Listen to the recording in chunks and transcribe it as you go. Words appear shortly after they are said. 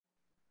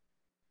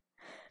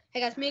Hey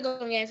guys, me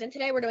ñęxt, and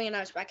today we're doing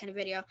another spot kind of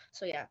video.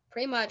 So yeah,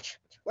 pretty much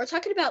we're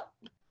talking about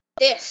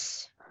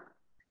this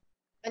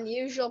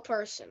unusual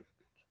person.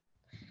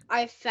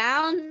 I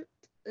found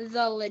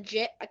the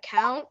legit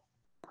account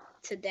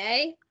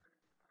today.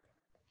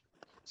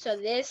 So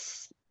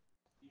this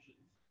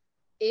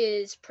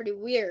is pretty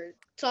weird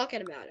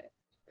talking about it.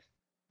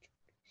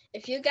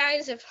 If you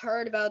guys have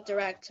heard about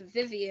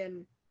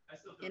DirectorVivian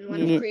in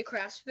one of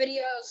Creecraft's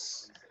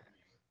videos,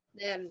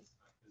 then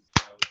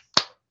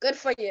good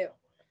for you.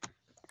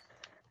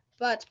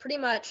 But pretty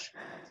much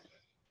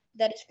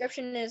the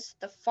description is,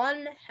 the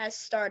fun has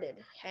started.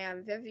 Hey,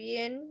 I'm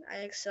Vivian. I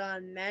excel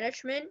in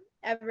management.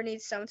 Ever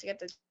need someone to get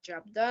the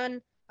job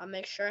done? I'll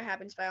make sure it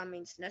happens by all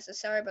means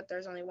necessary, but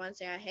there's only one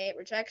thing I hate: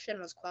 rejection.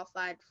 Was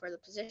qualified for the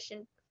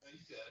position.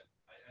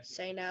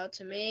 Say no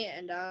to me,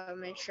 and I'll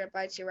make sure it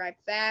bites you right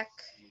back.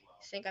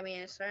 Think I'm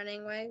answering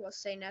anyway? Well,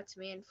 say no to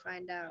me and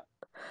find out.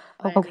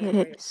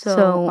 Okay,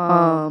 so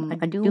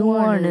I do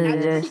want to.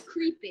 That's pretty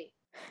creepy.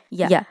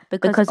 Yeah,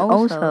 because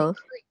also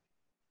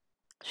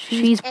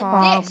she's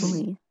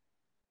probably.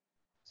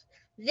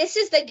 This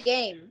is the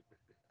game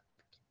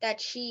that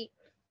she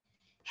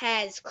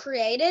has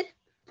created.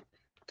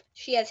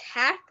 She has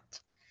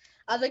hacked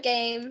other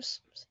games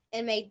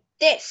and made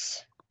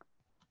this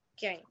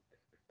game.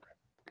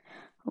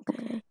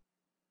 Okay.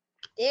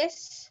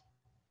 This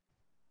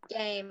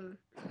game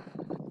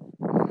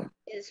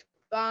is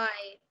by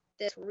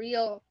this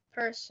real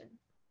person.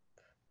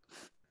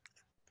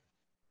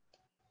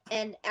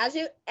 And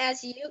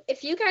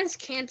if you guys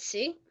can't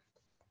see,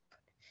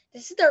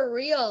 this is the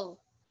real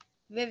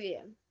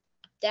Vivian.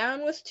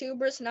 Down with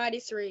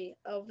Tubers93.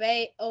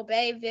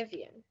 Obey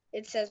Vivian.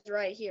 It says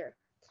right here.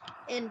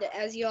 And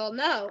as you all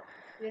know,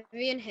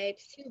 Vivian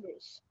hates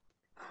tubers.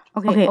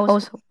 Okay,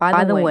 also,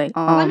 by the way,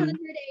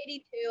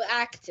 182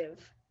 active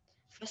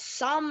for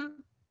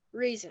some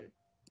reason.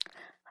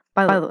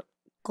 By the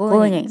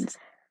way, ñęxt,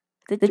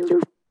 did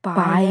you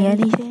buy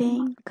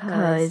anything?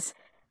 Because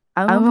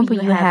I remember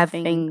you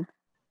having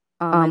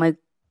like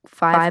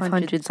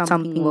 500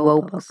 something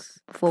Robux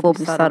before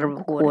we started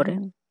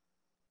recording.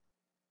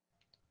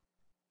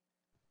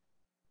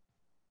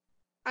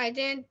 I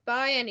didn't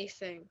buy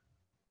anything.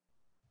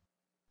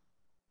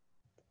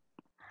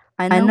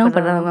 I know,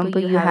 but I remember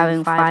you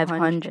having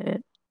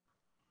 500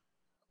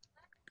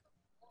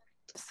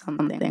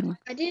 something.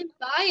 I didn't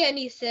buy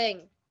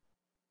anything.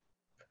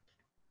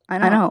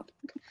 I know.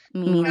 I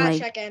gotta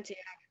check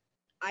anti-hack.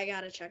 I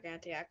gotta check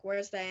anti-hack.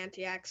 Where's the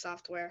anti-hack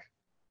software?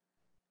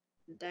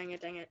 Dang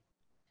it.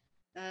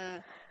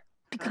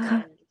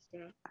 Because,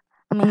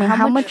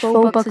 how much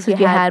Robux did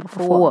you had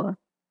before?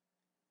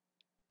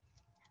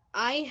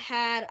 I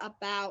had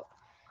about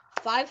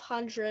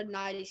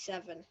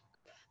 597.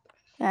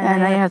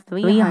 And I have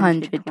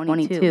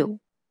 322.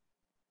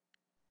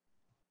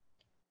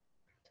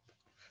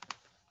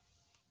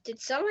 Did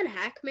someone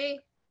hack me?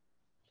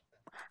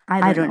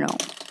 I don't know.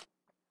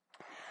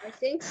 I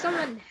think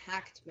someone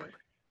hacked me.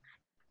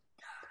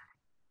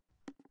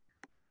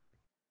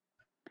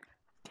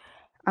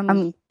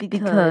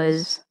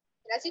 Because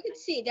as you can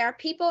see, there are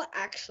people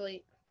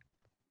actually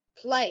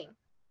playing.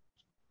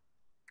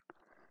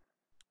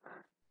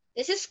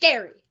 This is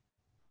scary.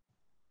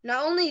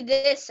 Not only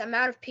this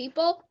amount of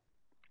people,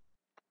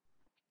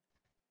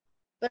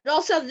 but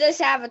also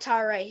this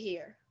avatar right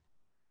here.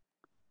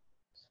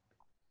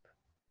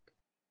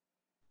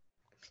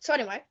 So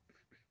anyway,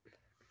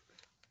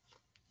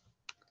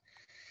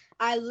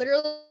 I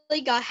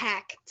literally got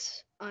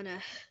hacked on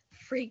a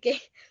freaking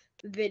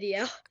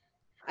video.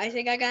 I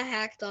think I got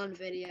hacked on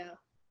video.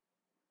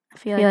 I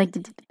feel like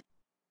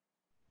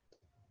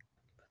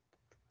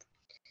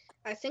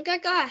I think I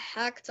got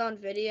hacked on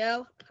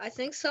video. I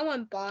think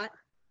someone bought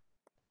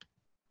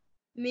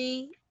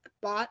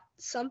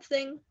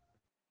something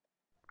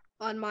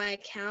on my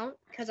account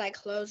because I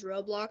closed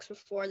Roblox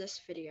before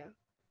this video.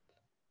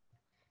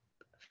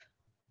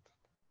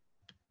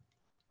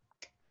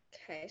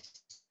 Okay,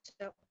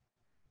 so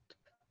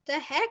the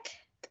heck?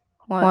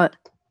 What?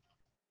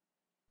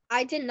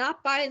 I did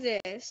not buy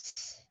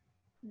this,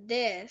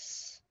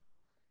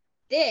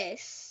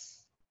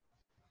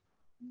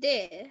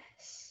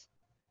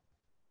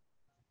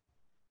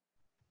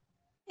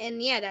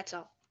 and yeah, that's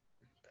all.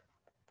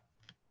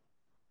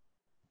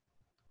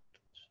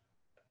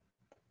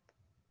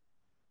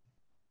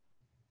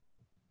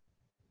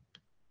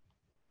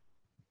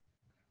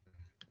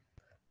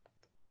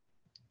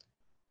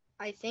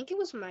 I think it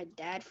was my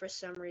dad for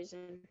some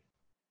reason.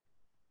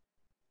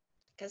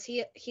 Because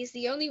he's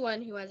the only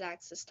one who has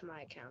access to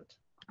my account.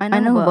 I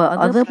know, but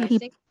other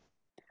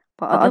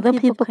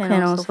people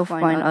can also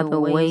find other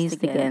ways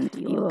to get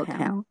into your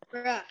account.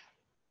 Bruh,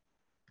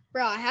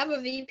 I have a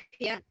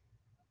VPN.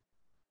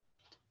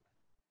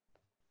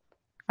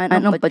 I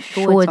know, but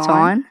sure it's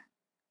on?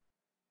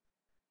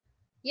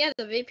 Yeah,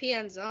 the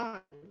VPN's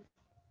on.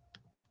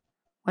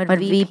 What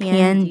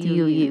VPN do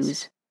you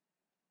use?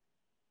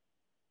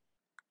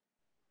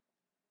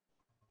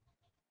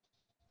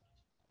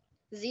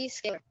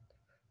 Zscaler.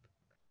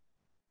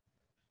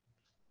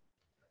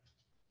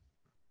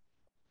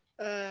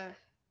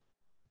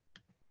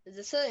 Is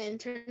this an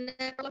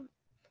internet problem?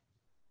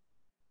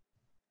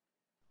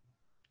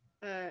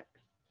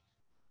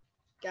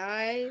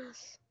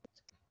 Guys.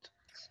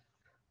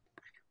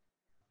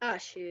 Ah,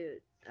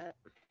 shoot.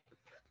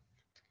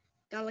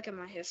 Gotta look at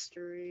my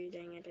history.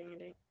 Dang it.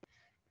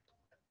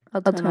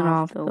 I'll turn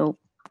off the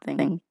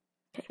thing.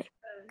 Okay.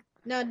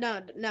 No,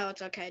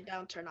 it's okay.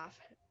 Don't turn off.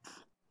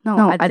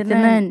 No, I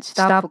didn't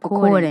stop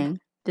recording.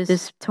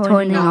 Just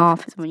turning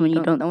off when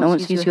you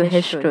don't use your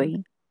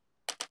history.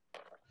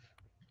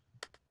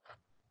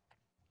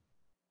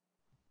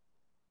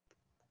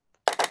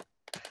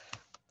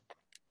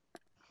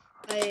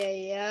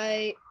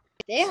 Ay.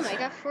 Damn, I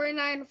got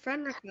 49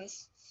 friend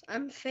requests.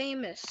 I'm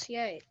famous.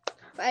 Yay.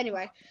 But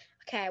anyway,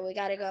 okay, we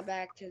gotta go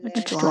back to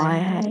this.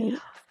 Dry.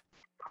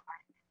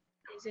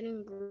 Is it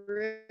in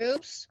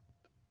groups?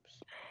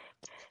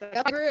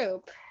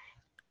 Group.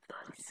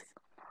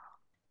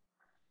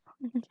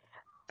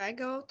 I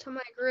go to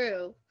my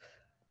group.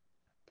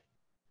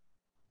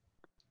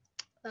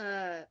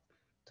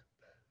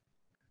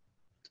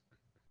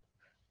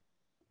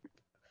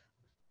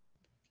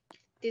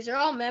 These are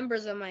all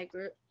members of my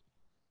group.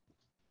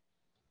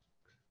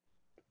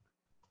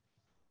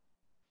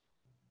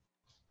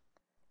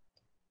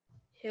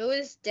 Who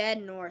is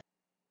dead north?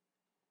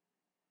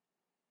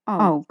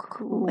 Oh,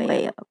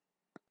 crap.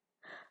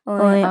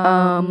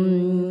 I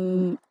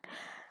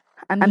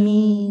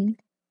mean,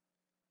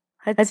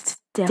 let's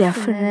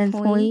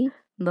definitely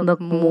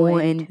look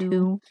more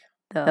into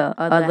the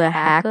other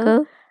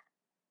hacker.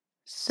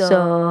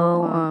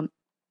 So,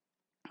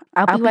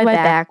 I'll be right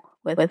back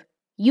with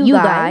you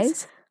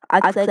guys.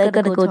 I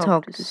gotta go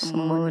talk to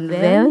someone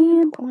very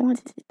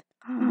important.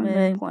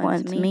 Very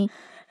important to me,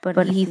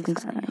 but he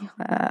thinks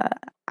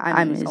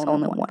I'm his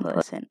only one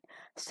person.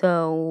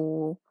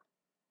 So,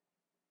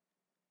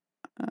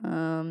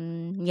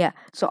 yeah.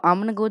 So I'm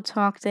gonna go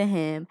talk to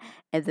him,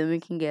 and then we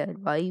can get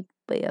right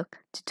back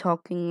to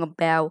talking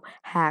about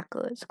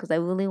hackers, because I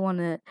really want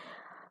to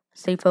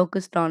stay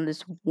focused on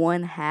this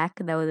one hack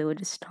that they were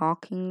just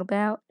talking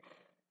about.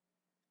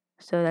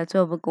 So that's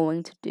what we're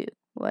going to do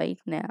right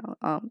now.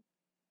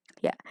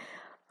 Yeah.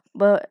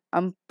 But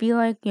I feel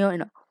like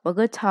we're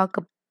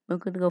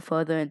gonna go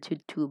further into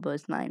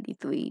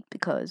Tubers93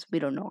 because we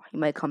don't know, he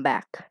might come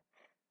back.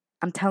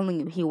 I'm telling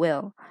you, he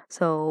will.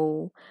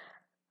 So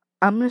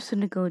I'm just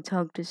gonna go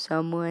talk to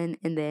someone,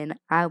 and then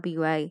I'll be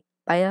right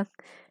back.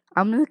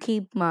 I'm gonna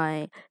keep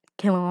my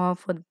camera off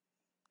for the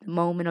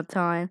moment of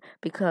time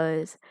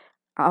because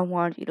I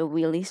want you to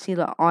really see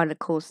the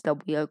articles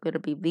that we are gonna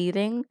be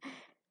reading,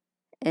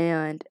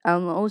 and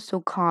I'll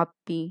also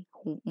copy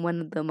one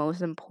of the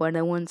most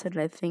important ones that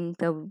I think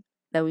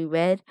that we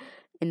read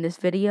in this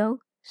video.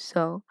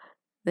 So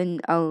then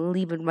I'll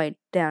leave it right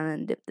down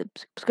in the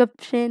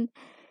description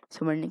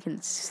so everyone can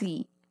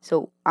see.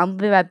 So I'll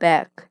be right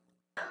back.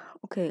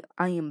 Okay,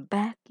 I am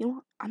back. You know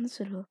what? I'm just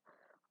gonna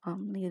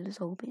leave this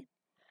open.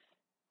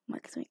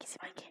 Mic, so you can see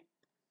my kid.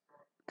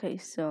 Okay,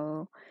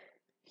 so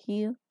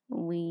here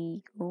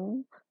we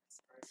go.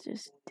 Let's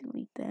just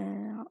delete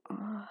that.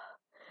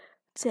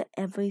 Set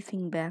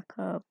everything back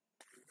up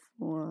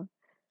for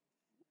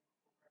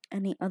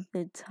any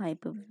other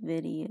type of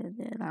video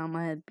that I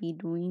might be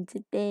doing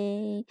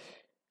today.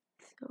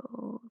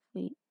 So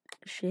wait,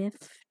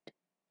 shift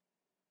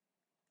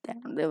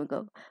down. There we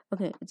go.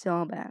 Okay, it's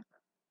all back.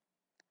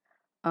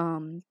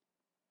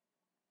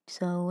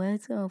 So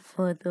let's go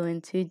further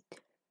into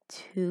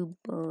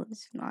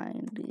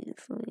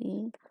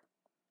Tubers93,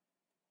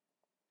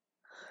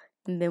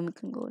 and then we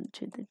can go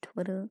into the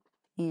Twitter,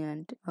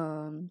 and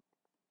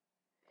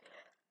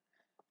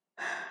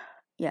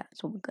yeah.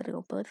 So we gotta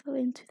go further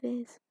into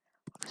this.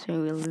 So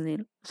we really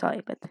need,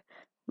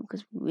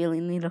 because we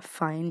really need to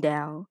find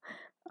out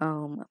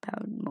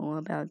about more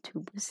about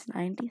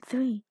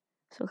Tubers93.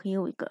 So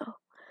here we go.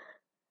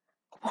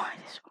 Why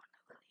this one?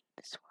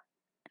 This one.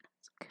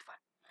 Okay,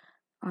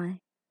 fine.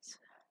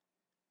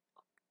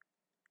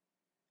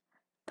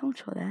 Don't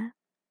show that.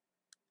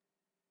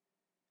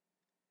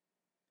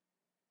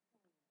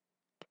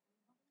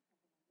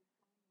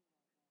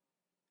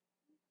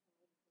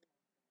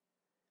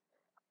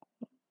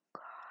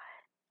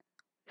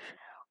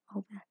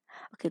 Oh,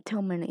 okay,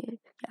 terminated.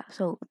 Yeah,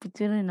 so if you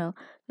didn't know,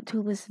 the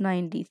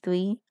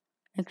Tubers93,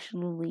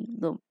 actually,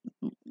 the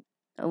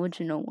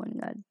original one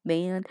got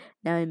banned.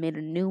 Now they made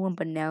a new one,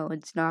 but now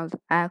it's not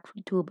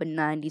actually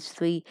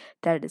Tubers93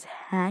 that is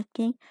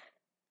hacking.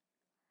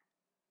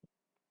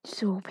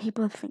 So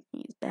people think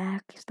he's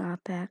back. He's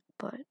not back,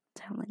 but I'm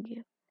telling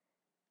you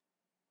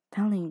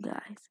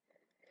guys.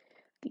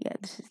 Yeah,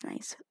 this is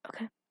nice.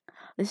 Okay,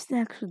 this is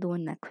actually the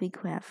one that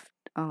Creecraft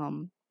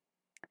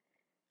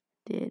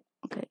did.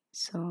 Okay,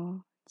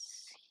 so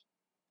let's see.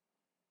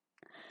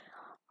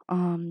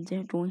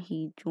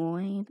 He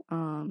joined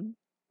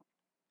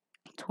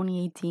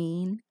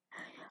 2018.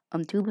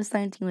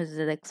 Tubers93 was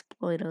an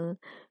exploiter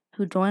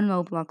who joined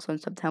Roblox on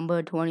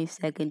September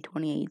 22nd,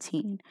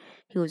 2018.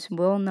 He was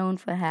well known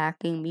for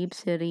hacking Meep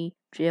City,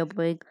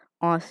 Jailbreak,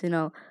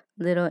 Arsenal,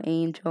 Little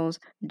Angels,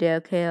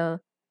 Daycare,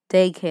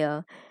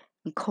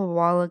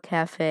 Koala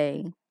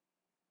Cafe.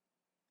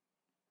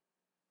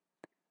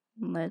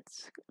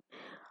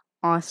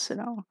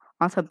 Arsenal.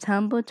 On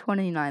September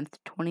 29th,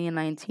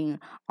 2019,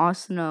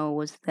 Arsenal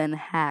was then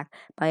hacked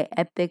by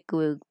Epic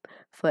Group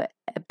for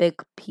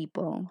Epic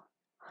People.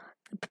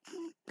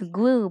 The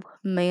group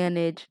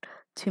managed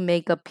to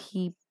make a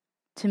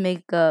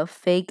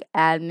fake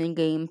admin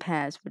game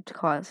pass, which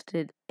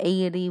costed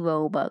 80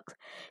 Robux.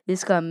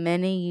 This got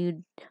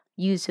many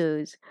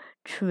users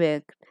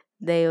tricked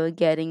they were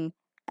getting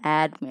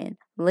admin.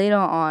 Later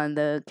on,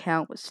 the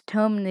account was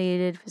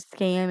terminated for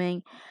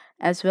scamming,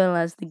 as well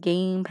as the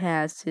game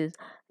passes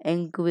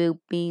and group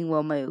being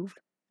removed.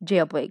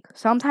 Jailbreak.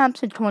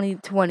 Sometimes in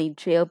 2020,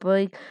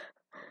 Jailbreak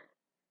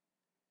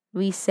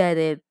reset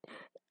it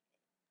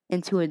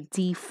into a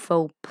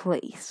default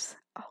place.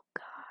 Oh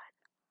God.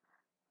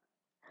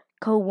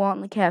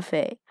 Koala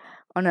Cafe.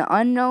 On an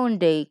unknown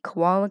date,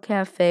 Koala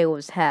Cafe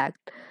was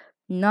hacked.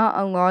 Not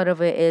a lot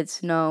of it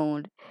is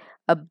known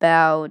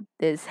about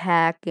this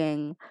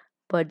hacking,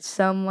 but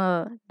some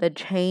of the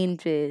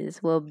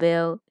changes were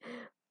built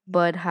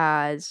but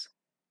has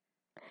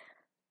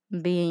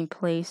being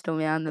placed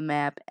around the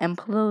map.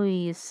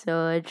 Employees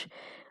search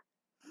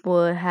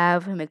will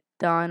have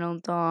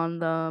McDonald's on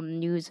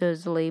them.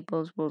 Users'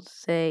 labels will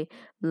say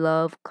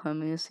 "Love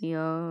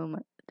Commuseum."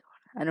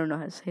 I don't know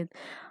how to say it.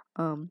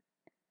 And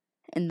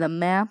the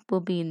map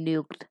will be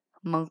nuked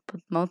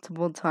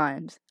multiple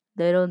times.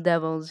 Little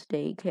Devil's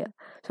Daycare.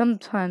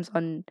 Sometimes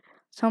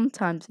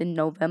in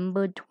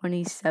November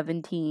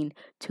 2017,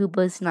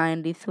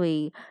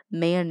 Tubers93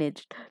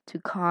 managed to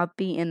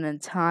copy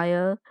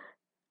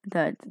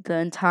the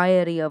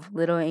entirety of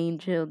Little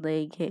Angel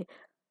Daycare.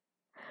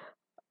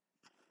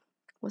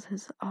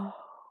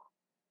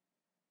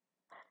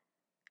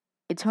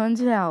 It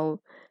turns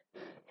out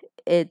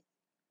it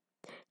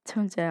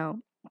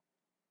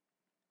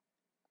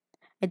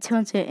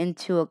turns it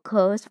into a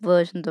cursed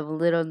version of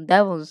Little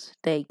Devil's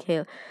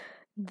Daycare.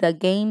 The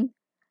game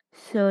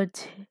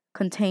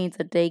contains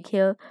a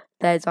daycare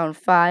that is on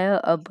fire,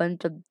 a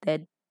bunch of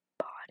dead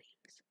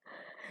bodies,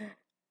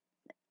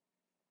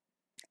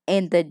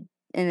 and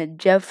a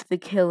Jeff the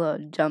Killer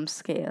jump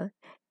scare.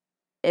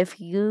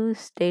 If you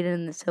stayed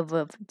in the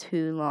server for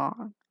too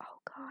long, oh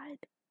God,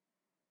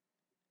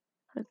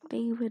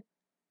 David.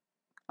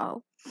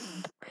 Oh,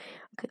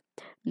 okay.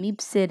 Meep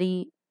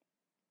City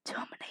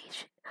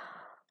termination.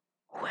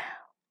 Wow.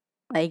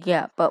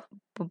 But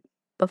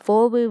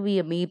before we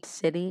read Meep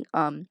City,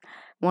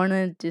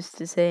 wanted just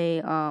to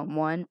say,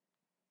 one,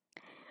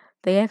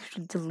 they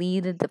actually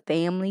deleted the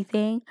family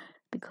thing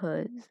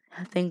because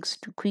thanks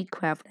to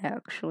Creekcraft,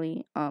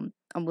 actually, I'm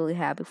really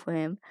happy for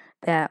him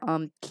that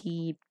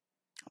he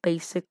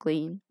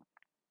basically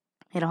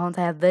had on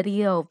that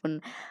video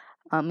when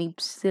Meep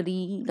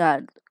City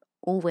got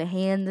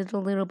overhanded a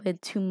little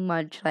bit too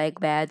much, like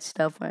bad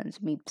stuff when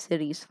Meep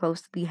City is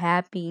supposed to be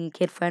happy and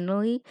kid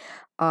friendly.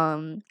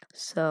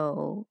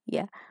 So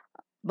yeah,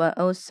 but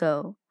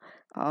also,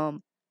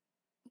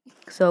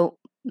 so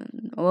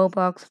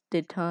Roblox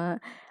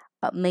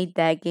made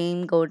that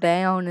game go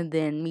down, and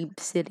then Meep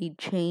City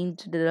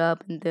changed it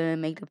up and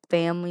didn't make the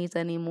families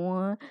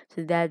anymore.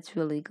 So that's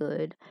really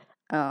good.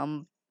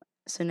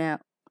 So now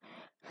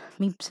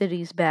Meep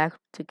City's back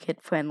to kid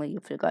friendly,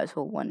 if you guys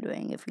were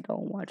wondering, if you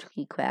don't watch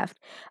Geekcraft.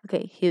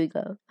 Okay, here we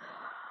go.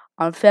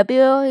 On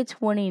February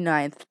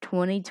 29th,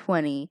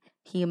 2020,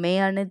 he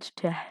managed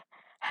to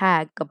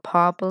hack a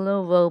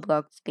popular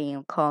Roblox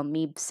game called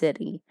Meep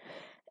City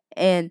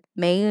and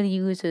made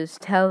users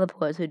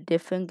teleport to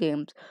different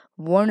games.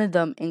 One of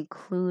them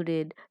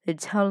included the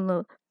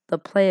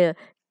player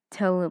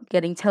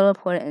getting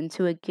teleported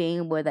into a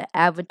game where the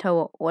avatar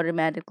will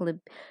automatically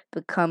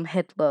become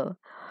Hitler.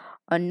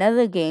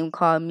 Another game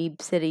called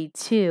Meep City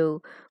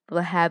 2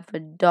 will have a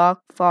dark,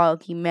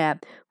 foggy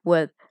map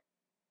with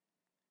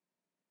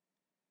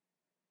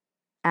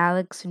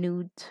Alex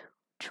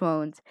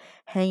neutrons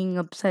hanging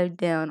upside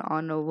down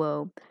on a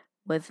rope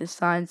with a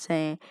sign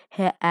saying,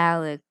 "Hit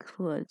Alex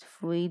for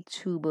 3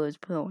 tubers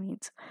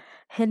points."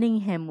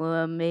 Hitting him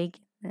will make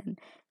an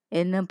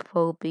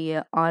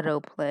inappropriate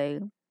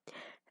autoplay.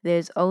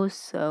 There's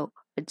also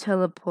a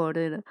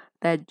teleporter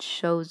that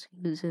shows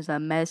users a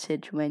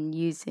message when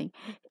using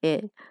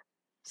it.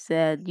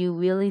 Said, "You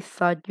really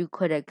thought you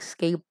could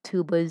escape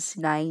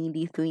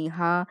Tubers93,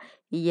 huh?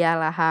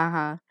 Yalla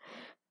haha."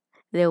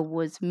 There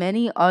was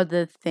many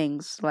other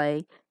things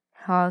like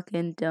haçk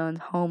and done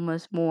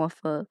homeless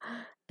morpher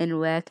and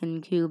Rack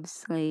and Cube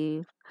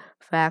slave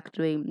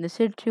factory. The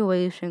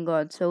situation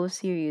got so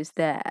serious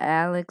that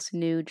Alex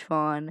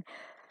Neutron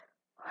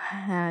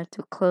had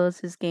to close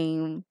his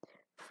game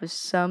for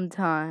some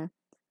time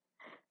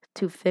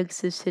to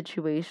fix the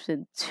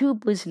situation.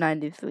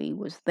 Tubers93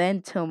 was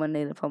then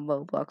terminated from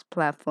Roblox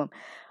platform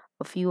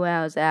a few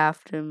hours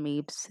after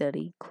Meep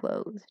City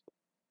closed.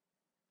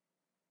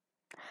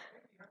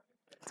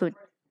 So it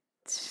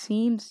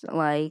seems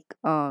like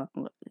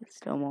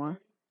still more.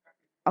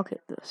 Okay,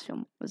 there's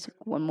still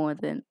one more,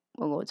 then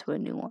we'll go to a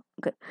new one.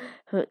 Okay.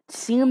 So it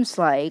seems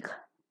like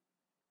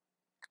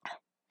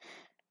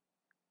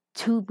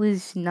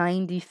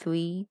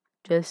Tubers93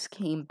 just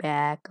came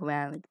back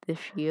around like this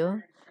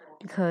year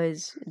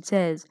because it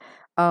says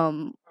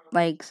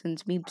like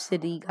since Meep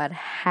City got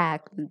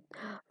hacked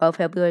on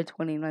February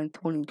 29th,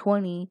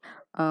 2020,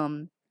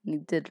 he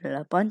did it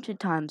a bunch of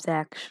times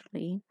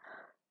actually.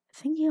 I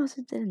think he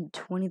also did it in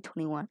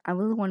 2021. I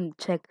really want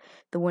to check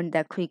the one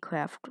that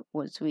Creecraft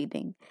was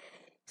reading.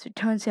 So it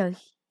turns out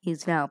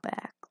he's now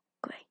back.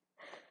 Great.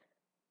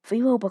 Free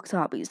Roblox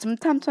hobbies.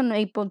 Sometimes on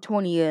April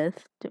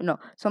 20th. No,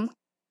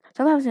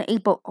 sometimes in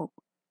April. Oh,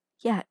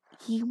 yeah,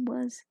 he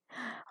was.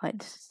 Alright,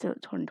 this is still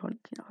 2020.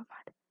 Never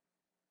mind.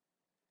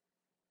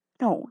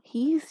 No,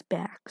 he's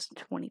back in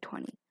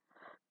 2020.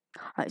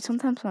 Alright,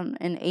 sometimes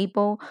in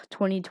April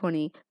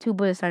 2020,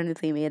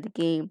 Tubers93 made a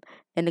game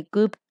and a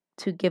group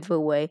to give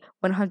away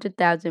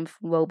 100,000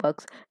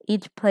 Robux.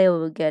 Each player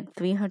will get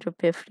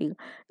 350.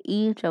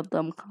 Each of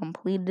them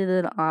completed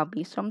an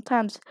obby.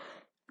 Sometimes,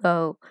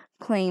 though,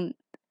 claim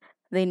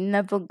they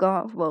never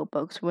got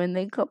Robux when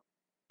they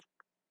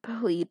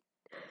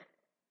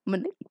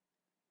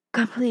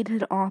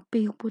completed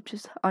obby, which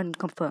is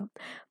unconfirmed.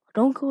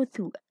 Don't go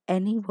through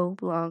any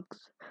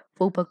Roblox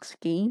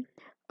game.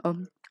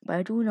 But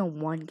I do know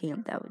one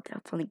game that would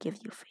definitely give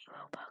you free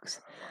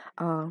Robux.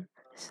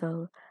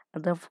 So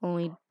I'll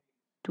definitely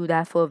do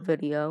that for a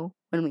video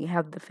when we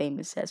have the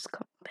famous sets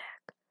come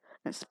back.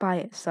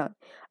 Inspire son.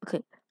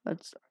 Okay,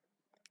 let's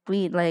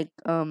read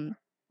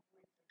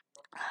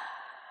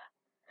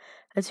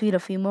let's read a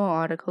few more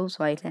articles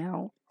right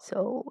now.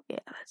 So yeah,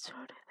 let's do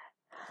that.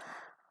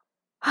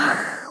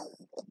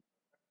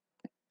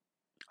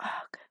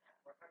 Okay.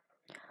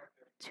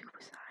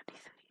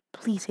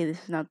 Please say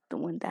this is not the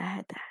one that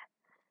had that.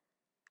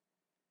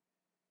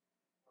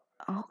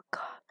 Oh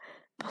god.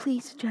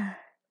 Please,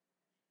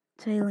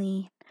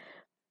 Jaylene,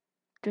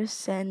 just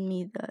send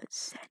me the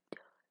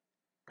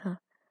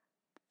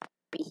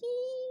beep.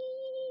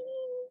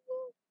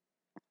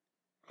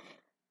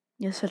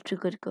 You're such a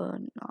good girl.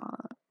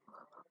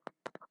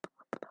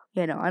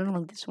 Yeah, no, I don't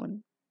like this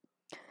one.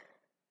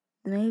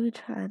 Maybe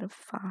try to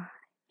find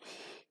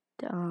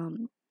this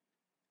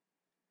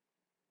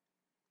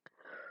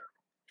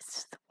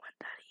is the one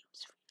that he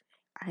was reading.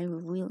 I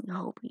really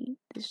hope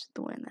this is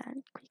the one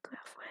that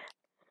Creecraft read.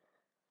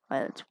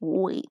 Alright, let's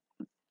wait.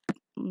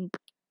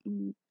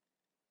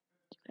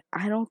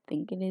 I don't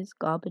think it is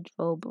garbage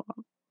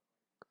Roblox.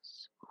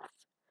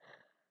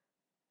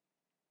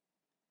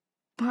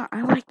 But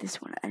I like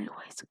this one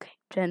anyways. Okay,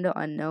 gender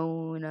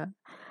unknown.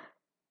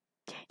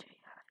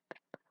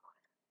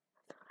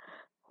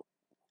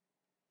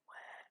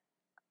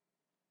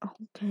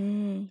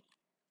 Okay.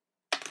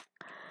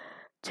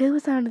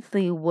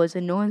 Štäū was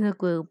a Northern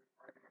group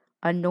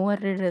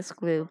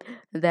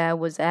that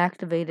was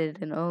activated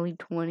in early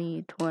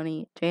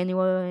 2020,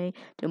 January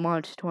to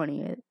March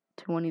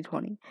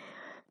 2020.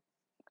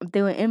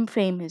 They were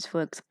infamous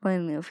for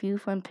explaining a few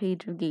front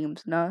page of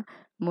games, not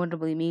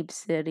notably Meep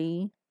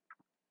City.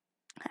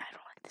 I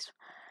don't like this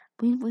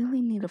one. We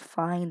really need to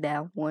find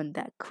that one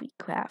that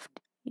Creecraft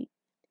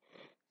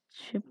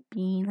should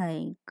be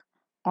like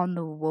on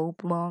the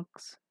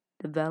Roblox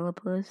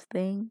developers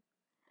thing.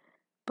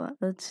 But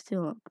let's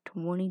still look.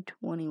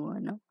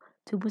 2021. No.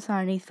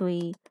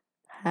 Tubers93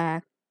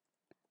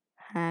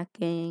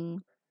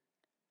 hacking.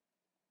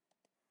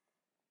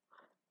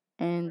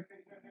 And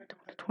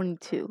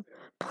 2022.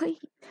 Please.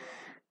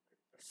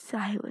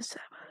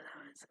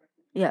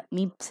 Yeah,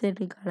 Meep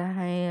City got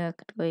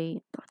hacked.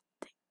 Wait.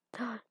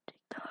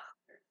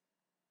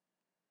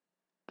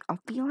 I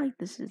feel like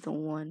this is the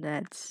one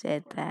that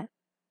said that.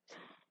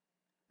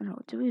 No,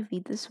 did we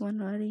read this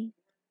one already?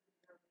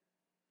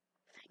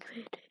 I think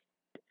we did.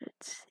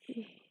 Let's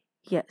see.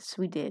 Yes,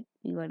 we did.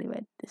 We already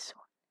read this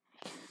one.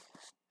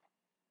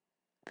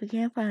 If we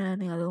can't find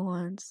any other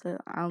ones, so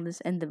I'll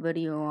just end the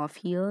video off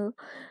here.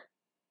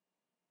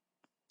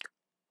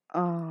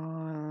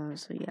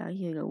 So yeah,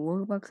 here you go.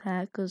 Roblox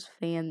hackers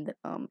fanned.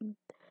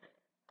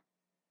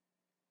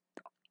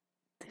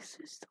 This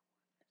is the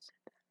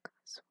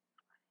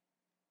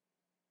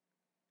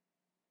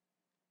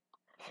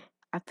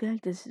I feel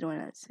like this is the one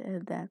that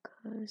said that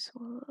curse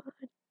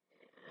word.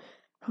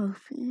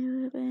 Hope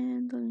you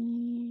abandon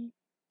me.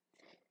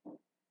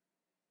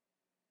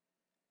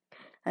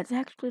 Let's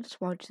actually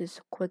just watch this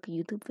quick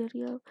YouTube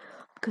video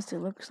because it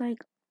looks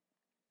like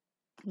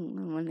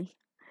when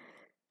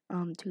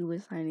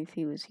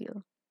Tubers93 was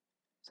here.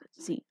 So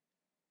let's see.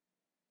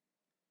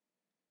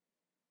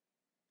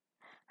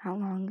 How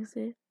long is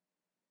it?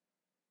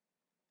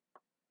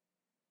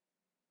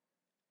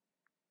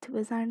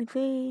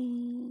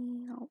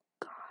 Tubers93. Oh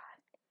god.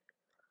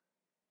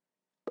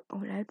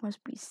 Oh, that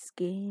must be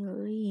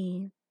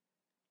scary.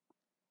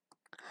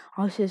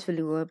 Also, this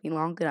video will be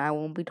longer. I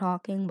won't be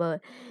talking,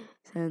 but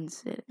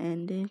since it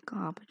ended,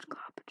 garbage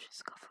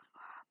is covered.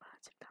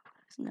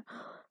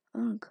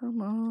 Oh,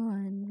 come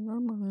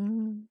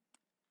on.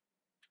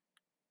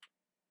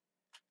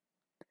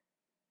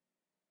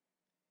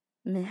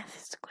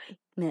 Myths, great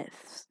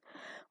myths.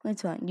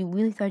 Wait, on. You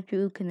really thought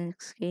you can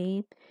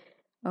escape?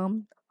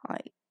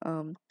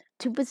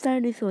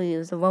 Tubers93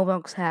 is a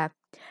Roblox hack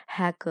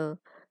hacker.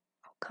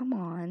 Oh, come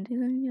on,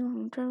 dude,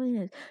 I'm trying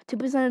this.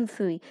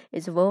 Tubers93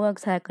 is a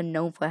Roblox hacker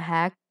known for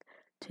hack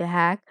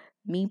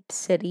Meep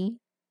City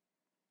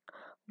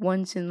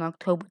once in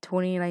October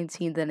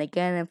 2019, then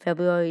again in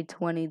February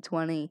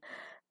 2020,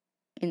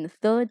 and the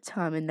third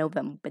time in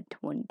November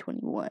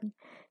 2021.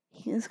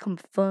 He is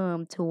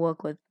confirmed to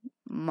work with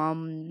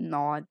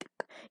Momnod.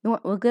 You know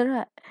what? We're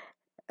gonna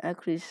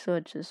actually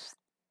search this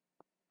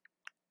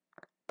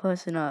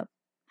person up.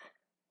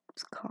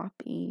 Let's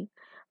copy.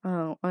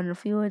 On a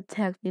few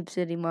attack Deep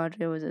City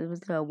modules, it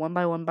was one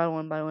by one.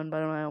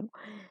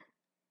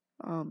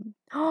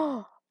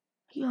 Oh,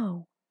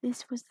 yo,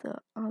 this was the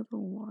other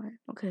one.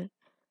 Okay,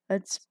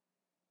 let's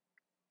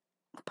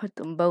put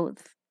them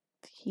both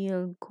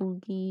here,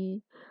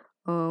 Cookie.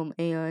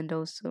 And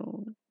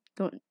also,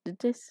 did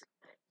this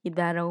get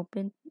that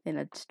open? And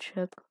let's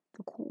check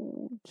the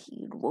cool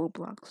key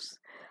Roblox.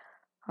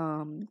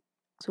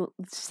 So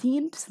it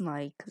seems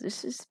like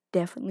this is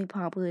definitely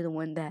probably the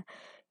one that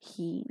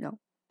no,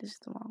 this is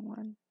the wrong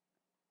one,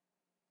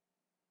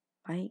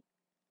 right?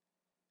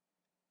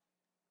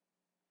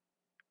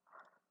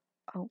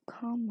 Oh,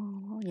 come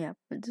on. Yeah,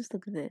 but just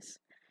look at this.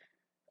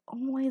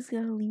 Always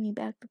gotta lead me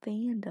back to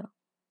the end up.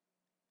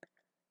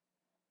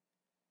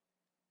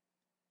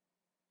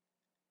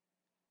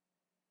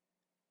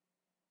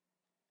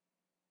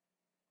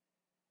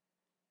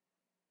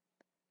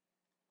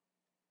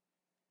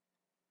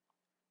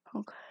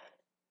 Okay.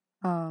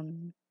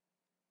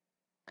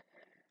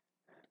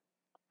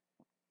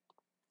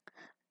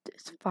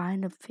 Just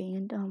find a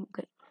fandom.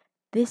 Okay.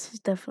 This is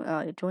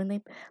definitely join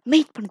name.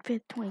 May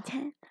 25th,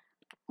 2010.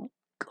 Oh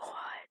god.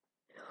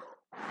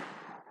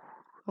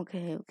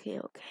 Okay.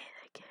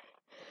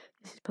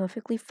 This is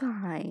perfectly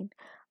fine.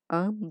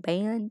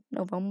 Banned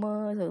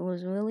November, so it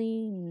was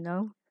really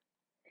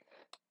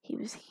he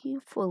was here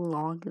for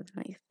longer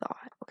than I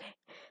thought. Okay.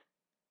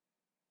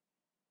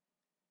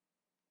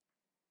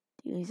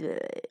 He's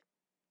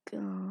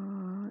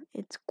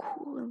it's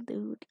cool,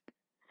 dude.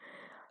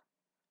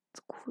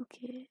 It's cool,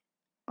 kid.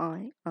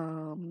 Alright,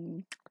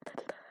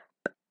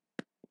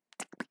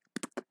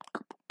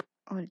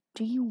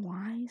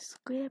 GUI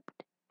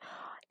script.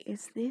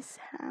 Is this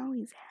how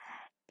he's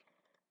hacked?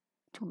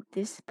 Dude,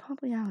 this is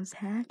probably how he's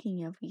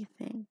hacking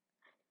everything.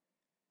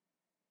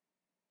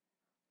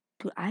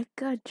 Dude, I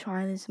gotta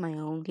try this in my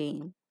own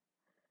game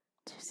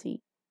to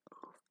see.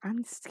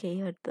 I'm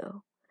scared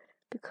though,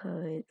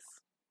 because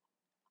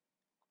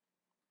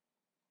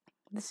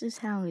this is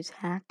how he's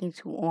hacking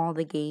to all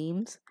the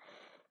games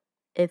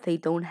if they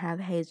don't have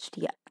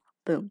HD.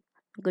 Boom.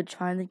 I'm gonna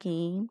try the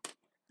game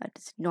that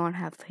does not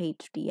have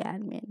HD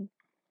admin.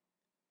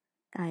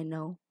 I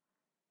know.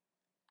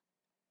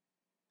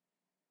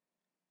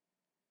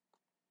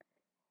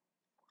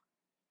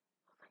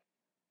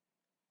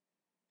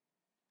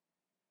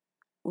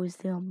 Was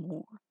there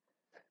more?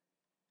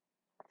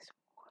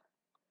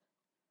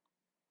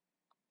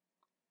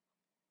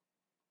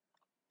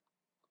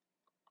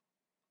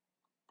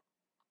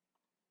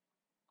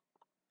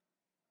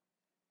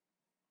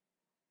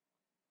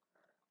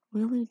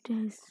 Really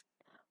just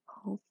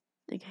hope.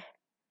 Okay.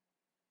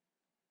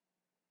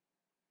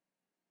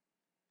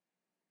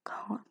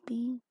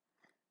 Copy.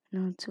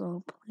 No, to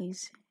all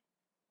places.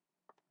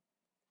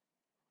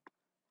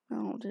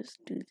 I'll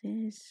just do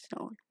this.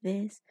 No,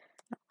 this.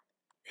 No,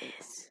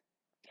 this.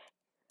 Okay.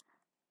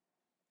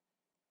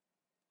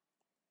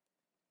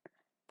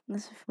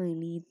 Unless if we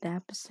need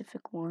that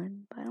specific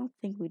one, but I don't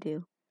think we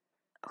do.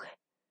 Okay.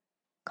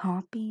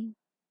 Copy.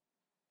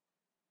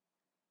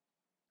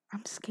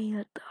 I'm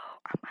scared though.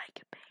 I might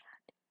get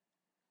banned.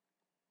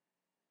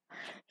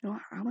 You know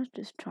what? I'm gonna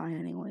just try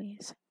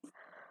anyways.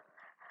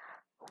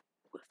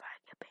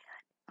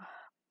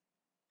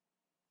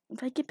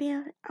 If I get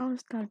banned, I'll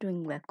start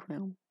doing Rec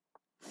Room.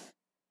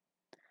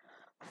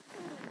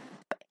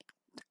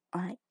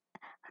 I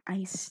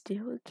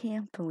still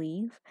can't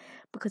believe,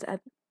 because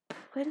I'm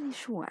pretty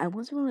sure I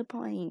wasn't really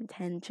paying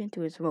attention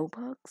to his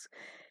Robux,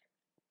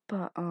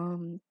 but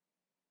when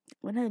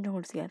I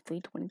noticed he had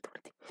 320,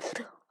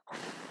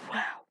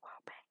 wow,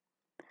 bang.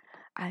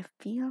 I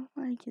feel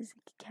like his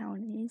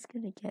account is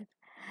gonna get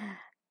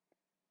hacked.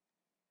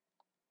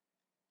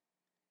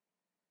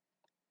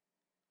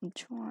 I'm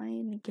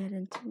trying to get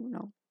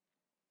into,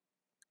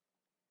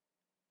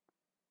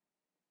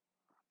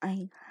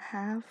 I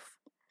have,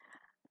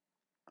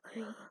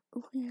 give me,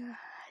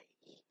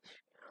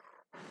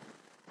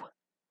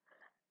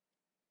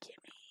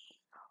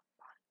 oh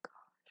my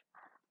gosh,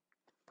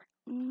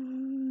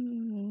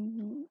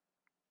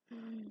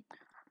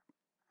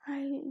 I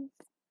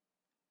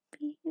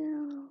feel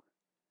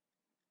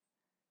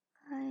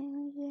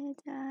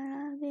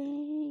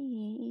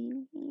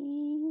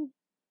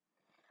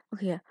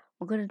okay, yeah,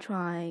 we're gonna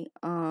try,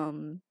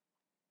 we're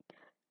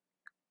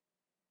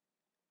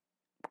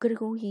gonna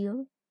go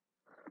here.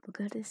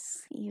 We're gonna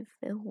see if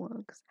it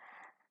works.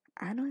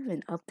 I don't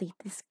even update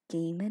this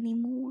game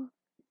anymore.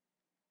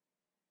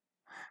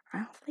 I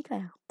don't think I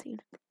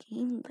updated the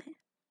game then.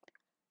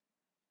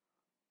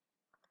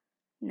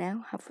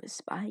 Now have a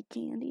spy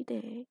candy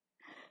day.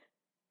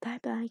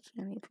 Type I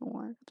can if you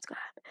want. Subscribe.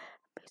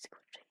 Basically,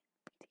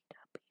 okay,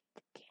 don't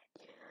forget.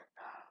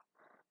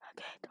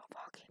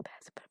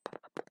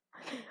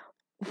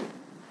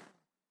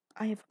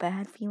 I have a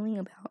bad feeling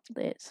about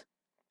this.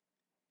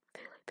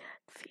 Really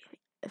bad feeling.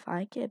 If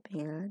I get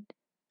banned.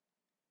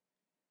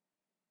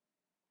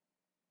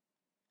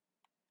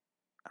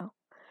 Oh,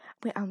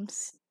 wait, I'm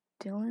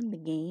still in the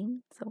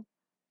game, so.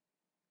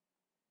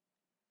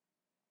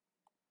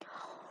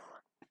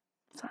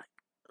 So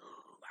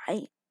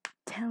I'm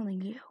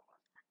telling you.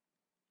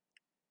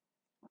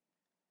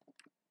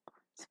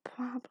 It's a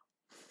problem.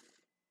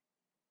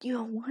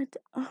 You want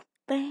a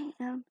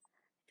ban?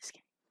 Just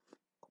kidding.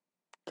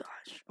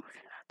 Gosh, why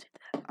did I do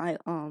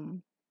that?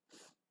 I'm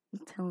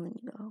telling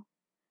you though.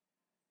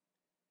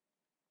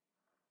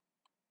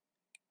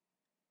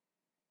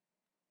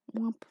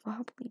 We're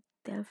probably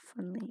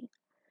definitely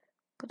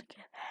gonna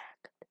get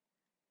hacked.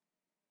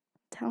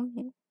 I'm telling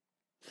you.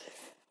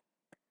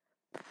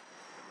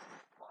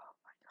 Oh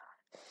my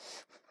god.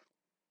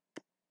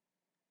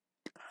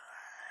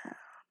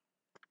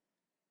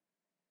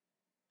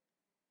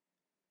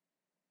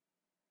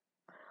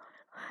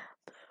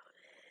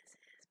 This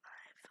is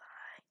my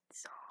fight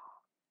song.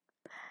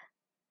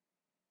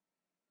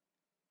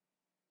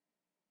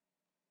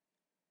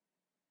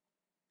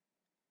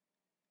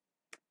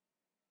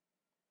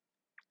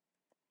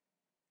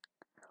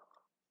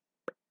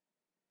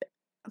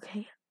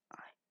 Okay,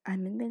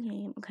 I'm in the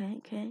game.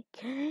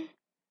 Okay.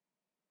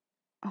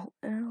 Oh,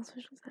 and also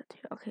just that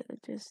too. Okay,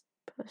 let's just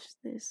push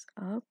this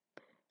up,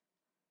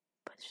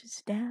 push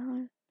this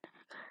down.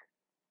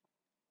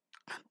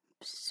 I'm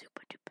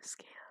super duper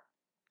scared.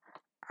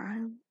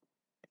 I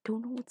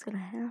don't know what's gonna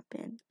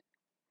happen.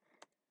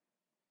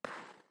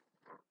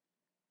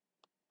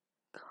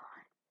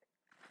 God.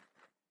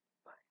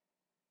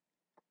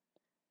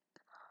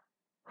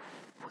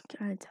 What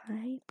can I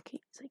type? Okay,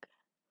 it's like.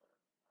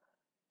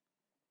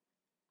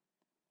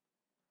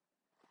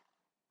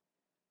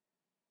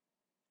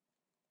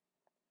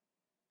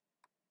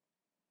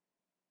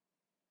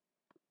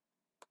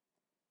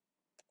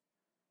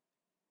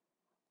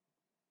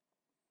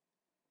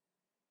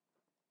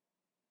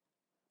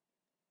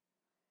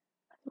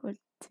 It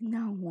did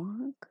not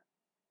work.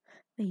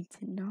 They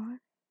did not.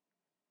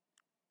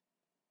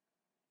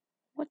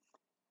 What?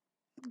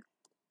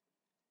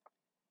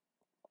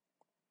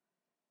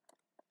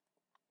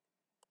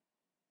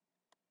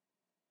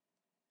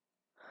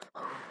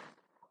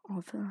 Oh,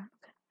 I feel like,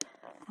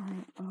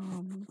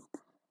 okay.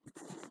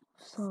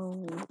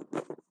 So.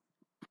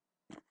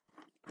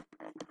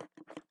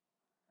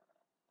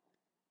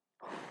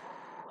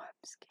 I'm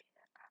scared.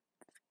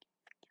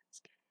 I'm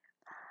scared.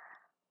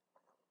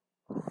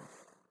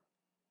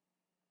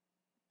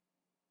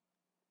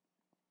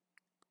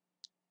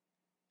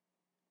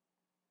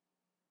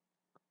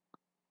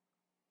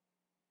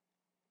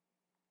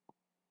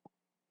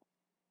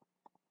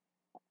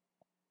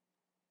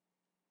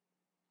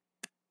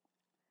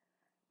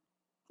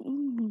 Oh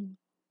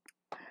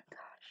my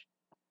gosh.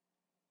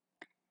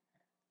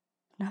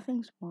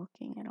 Nothing's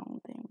working, I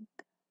don't think.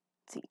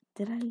 See,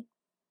 did I?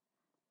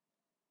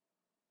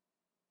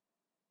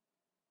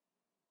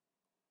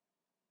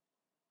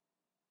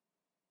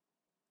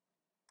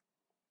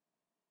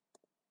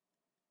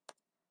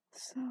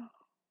 So.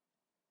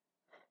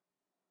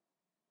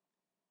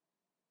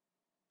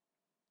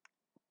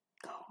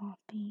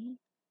 Copy.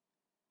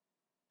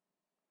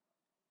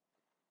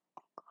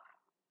 Oh god.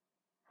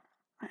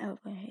 I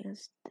overhear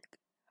stick.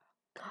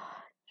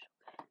 Gosh,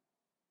 okay.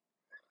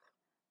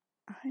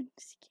 I'm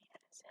scared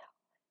as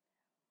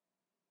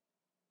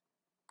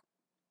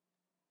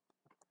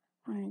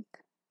hell. Like,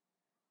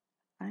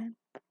 I'm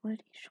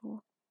pretty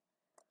sure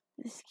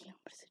this game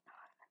is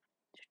not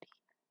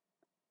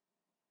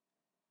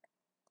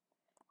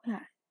HD.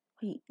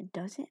 Wait, it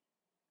doesn't?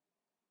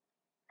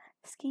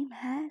 This game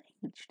had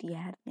HD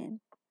admin.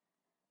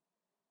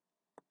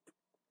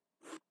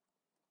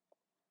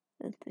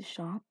 Does the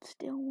shop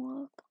still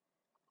work?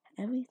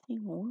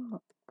 Everything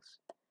works.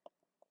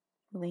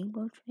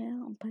 Rainbow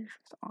Trail, I'm pretty sure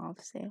it's off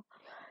sale.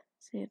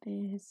 So it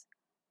is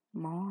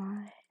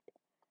mod.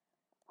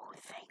 Oh,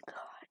 thank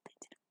God they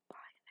didn't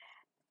buy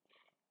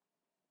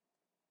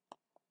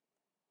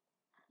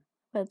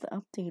that. But the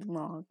update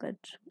log got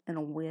in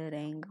a weird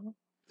angle.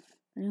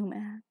 New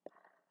map.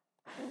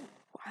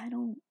 I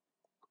don't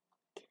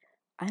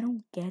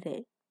get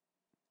it.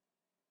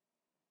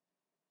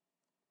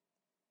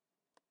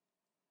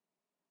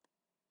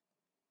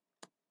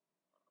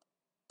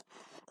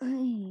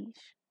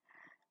 Eesh.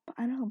 But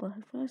I know, but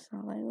first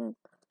off, like, look,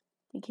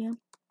 you can't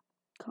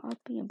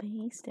copy and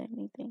paste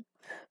anything.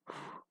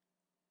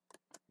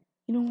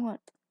 You know what?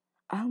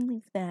 I'll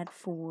leave that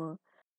for